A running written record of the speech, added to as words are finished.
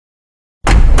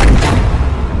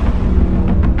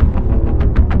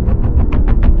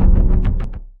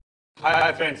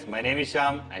Hi friends, my name is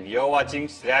Shyam and you're watching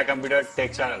Shreya Computer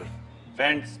Tech Channel.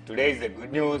 Friends, today is the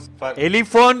good news for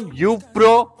Elephone U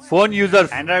Pro phone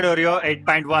users. Android Oreo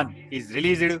 8.1 is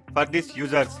released for these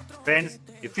users. Friends,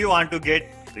 if you want to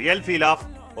get real feel of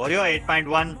Oreo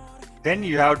 8.1, then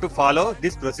you have to follow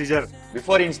this procedure.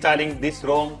 Before installing this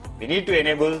ROM, we need to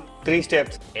enable 3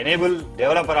 steps. Enable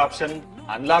developer option,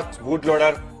 unlock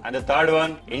bootloader, and the third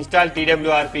one, install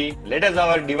TWRP. Let us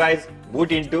our device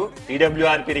boot into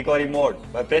TWRP recovery mode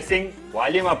by pressing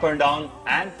volume up and down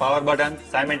and power button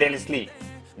simultaneously.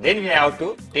 Then we have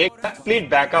to take a complete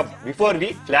backup before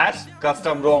we flash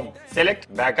custom ROM.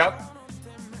 Select backup.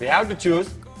 We have to choose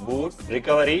boot,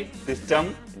 recovery,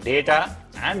 system, data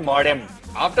and modem.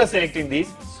 After selecting these,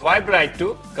 swipe right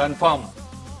to confirm.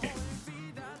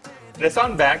 Press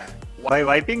on back. By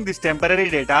wiping this temporary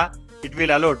data, it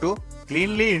will allow to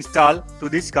cleanly install to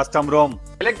this custom ROM.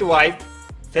 Select wipe.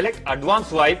 Select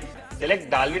advanced wipe. Select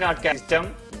Dolby Notcast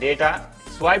system, data.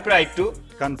 Swipe right to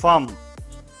confirm.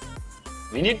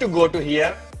 We need to go to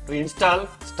here to install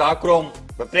stock ROM.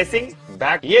 By pressing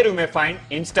back, here you may find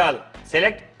install.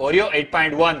 Select Oreo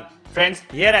 8.1. Friends,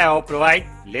 here I have provided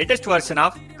latest version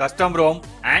of custom ROM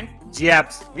and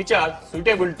GApps which are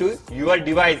suitable to your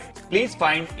device. Please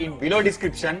find in below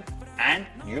description and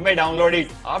you may download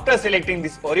it. After selecting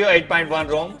this Oreo 8.1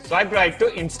 ROM, swipe right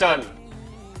to install.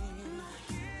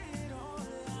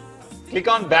 Click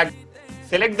on back.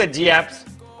 Select the GApps.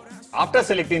 After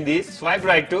selecting these, swipe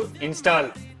right to install.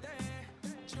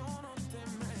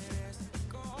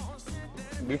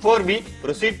 Before we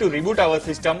proceed to reboot our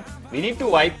system, we need to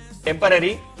wipe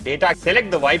temporary data.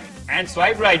 Select the wipe and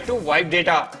swipe right to wipe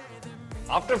data.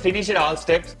 After finishing all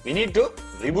steps, we need to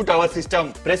reboot our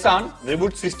system. Press on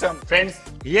reboot system. Friends,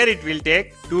 here it will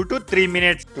take 2 to 3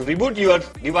 minutes to reboot your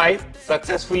device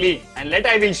successfully. And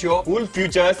I will show cool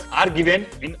features are given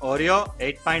in Oreo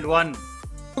 8.1.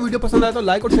 Video पसंद आया तो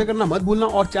like और share करना मत भूलना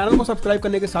और channel को subscribe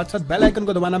करने के साथ साथ बेल आइकन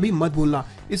को दबाना भी मत भूलना।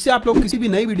 इससे आप लोग किसी भी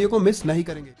नई वीडियो को मिस नहीं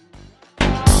करेंगे।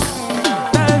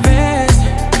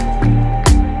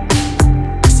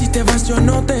 Yo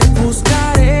no te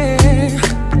buscaré.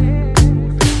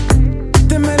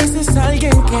 Te mereces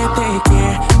alguien que te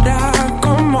quiera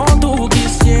como tú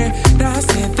quisieras,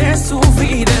 que te su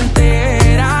vida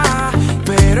entera,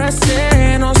 pero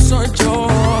ese no soy yo.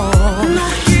 No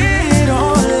quiero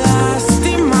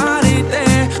lastimarte,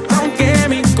 aunque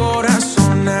mi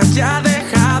corazón haya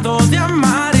dejado de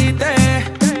amarte.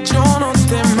 Yo no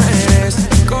te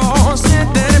merezco, se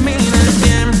termina el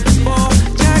tiempo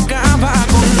y acaba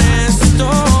con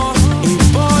y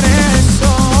por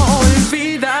eso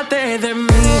olvídate de mí.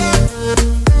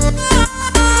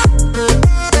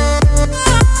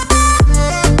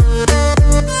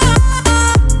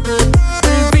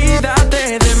 Olvídate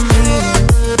de mí.